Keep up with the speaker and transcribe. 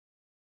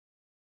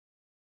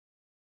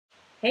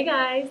Hey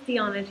guys,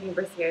 Deanna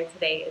Chambers here.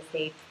 Today is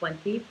day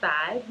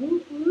 25.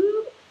 Woo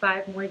woo.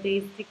 5 more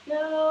days to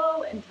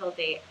go until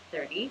day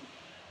 30.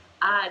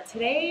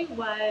 Today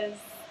was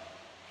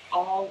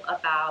all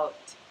about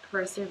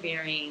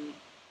persevering.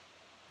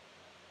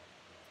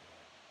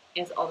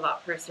 It's all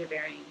about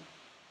persevering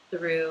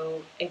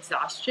through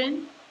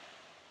exhaustion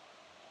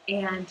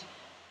and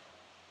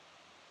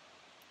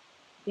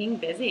being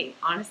busy,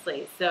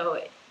 honestly.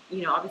 So,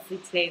 obviously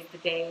today's the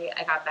day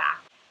I got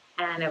back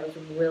and I was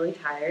really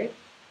tired.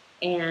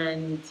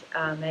 And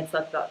I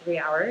slept about 3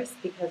 hours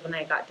because when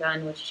I got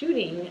done with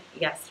shooting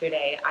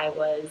yesterday, I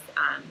was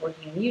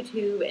working on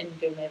YouTube and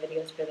doing my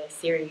videos for this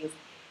series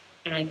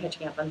and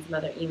catching up on some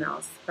other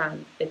emails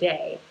from the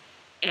day.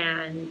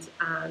 And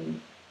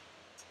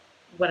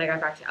when I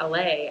got back to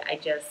LA, I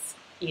just,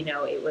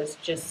 it was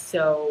just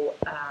so,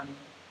 I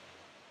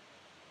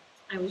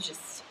was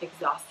just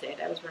exhausted.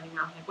 I was running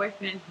around with my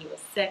boyfriend. He was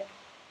sick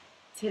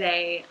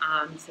today,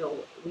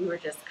 so we were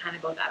just kind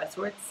of both out of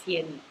sorts.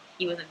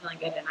 He wasn't feeling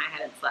good, and I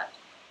hadn't slept.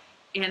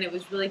 And it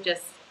was really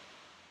just,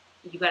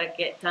 you got to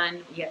get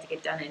done. You have to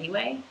get done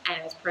anyway.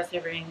 And I was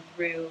persevering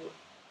through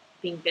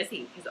being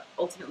busy because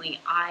ultimately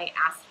I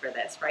asked for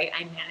this, right?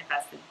 I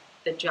manifested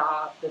the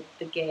job,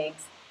 the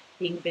gigs,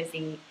 being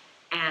busy.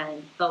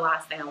 And the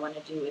last thing I want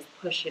to do is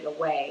push it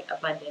away,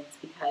 abundance,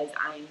 because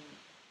I'm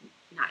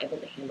not able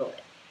to handle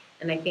it.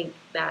 And I think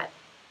that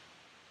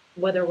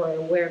whether we're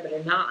aware of it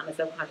or not on a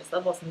subconscious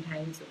level,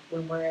 sometimes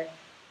when we're,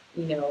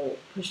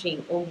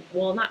 pushing, or,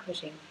 well, not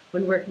pushing,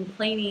 when we're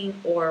complaining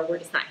or we're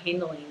just not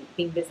handling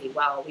being busy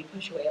well, we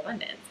push away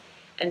abundance.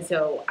 And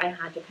so I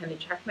had to kind of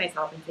check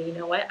myself and say, you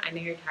know what, I know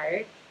you're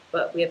tired,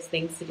 but we have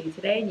things to do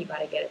today and you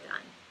got to get it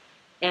done.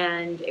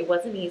 And it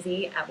wasn't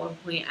easy. At one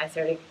point, I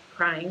started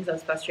crying because I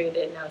was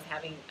frustrated and I was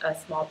having a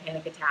small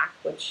panic attack,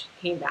 which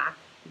came back,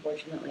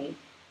 unfortunately,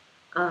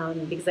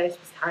 because I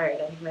just was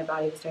tired. I think my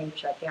body was starting to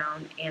shut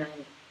down,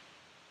 and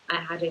I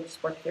had to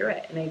just work through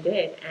it, and I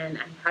did, and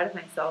I'm proud of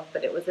myself,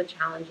 but it was a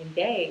challenging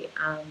day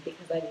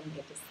because I didn't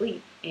get to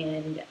sleep,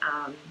 and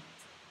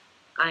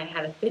I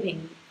had a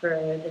fitting for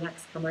the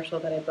next commercial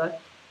that I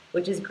booked,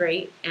 which is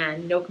great,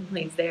 and no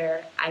complaints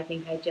there. I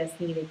think I just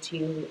needed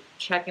to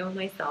check in with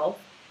myself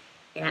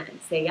and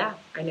say, yeah,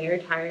 I know you're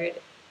tired,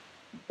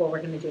 but we're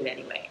going to do it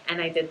anyway,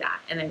 and I did that,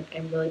 and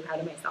I'm really proud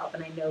of myself,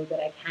 and I know that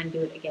I can do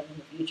it again in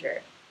the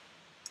future.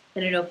 I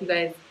don't know if you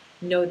guys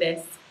know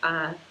this,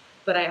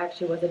 but I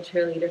actually was a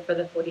cheerleader for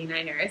the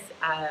 49ers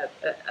a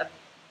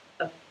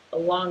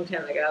long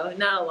time ago.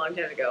 Not a long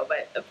time ago,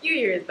 but a few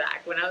years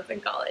back when I was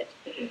in college.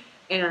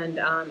 And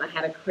I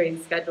had a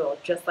crazy schedule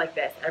just like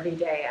this. Every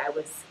day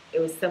it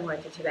was similar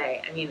to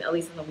today. I mean, at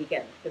least on the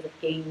weekends because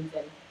of games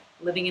and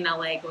living in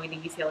LA, going to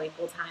UCLA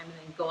full time,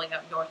 and then going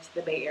up north to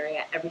the Bay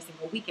Area every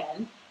single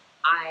weekend.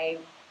 I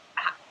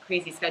had a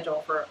crazy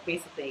schedule for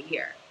basically a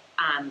year.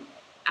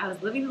 I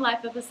was living the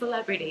life of a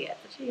celebrity at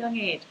such a young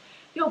age.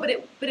 No, but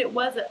it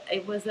was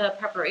a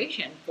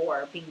preparation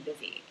for being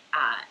busy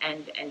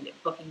and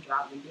booking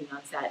jobs and being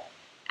on set,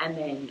 and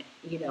then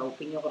being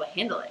able to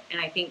handle it. And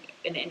I think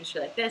in an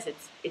industry like this,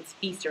 it's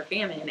feast or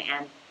famine,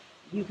 and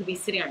you could be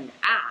sitting on your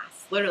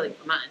ass literally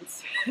for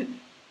months,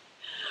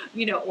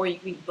 or you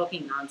could be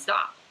booking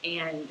nonstop.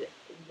 And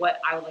what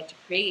I would like to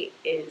create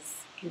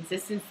is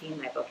consistency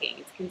in my booking.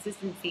 It's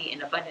consistency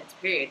in abundance,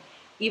 period.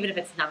 Even if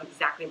it's not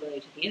exactly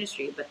related to the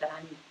industry, but that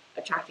I'm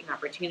attracting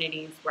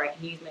opportunities where I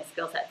can use my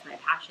skill sets, my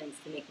passions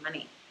to make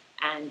money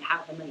and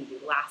have the money be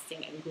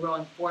lasting and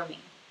growing for me.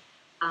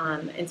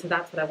 And so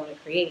that's what I want to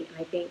create. And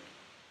I think,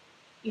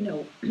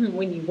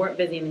 when you weren't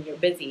busy and then you're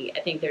busy,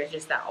 I think there's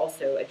just that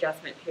also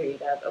adjustment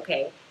period of,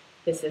 okay,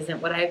 this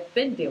isn't what I've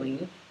been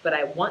doing, but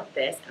I want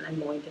this, and I'm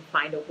going to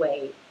find a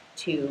way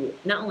to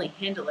not only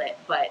handle it,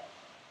 but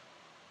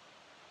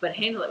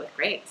handle it with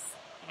grace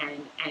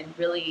and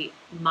really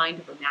mind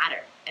over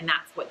matter. And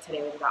that's what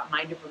today was about,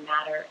 mind over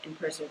matter and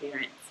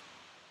perseverance.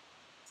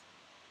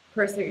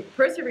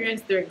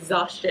 Perseverance through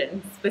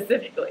exhaustion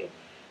specifically,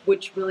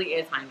 which really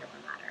is mind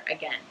over matter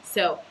again.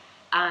 So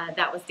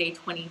that was day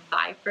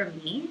 25 for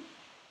me,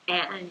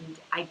 and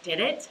I did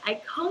it. I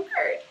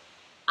conquered.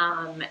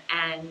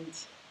 And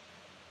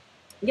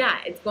yeah,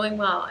 it's going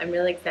well. I'm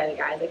really excited,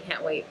 guys. I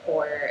can't wait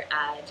for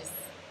just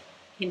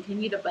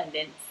continued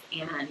abundance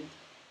and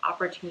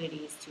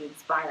opportunities to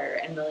inspire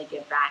and really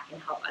give back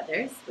and help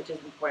others, which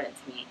is important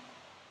to me.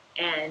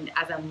 And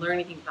as I'm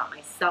learning things about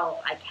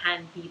myself, I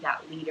can be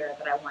that leader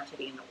that I want to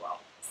be in the world.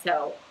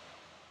 So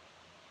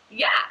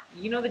yeah,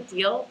 you know the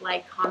deal.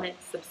 Like, comment,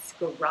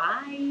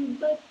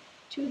 subscribe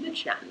to the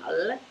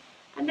channel,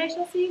 and I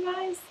shall see you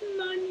guys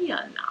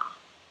mañana.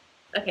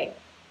 Okay,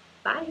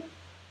 bye.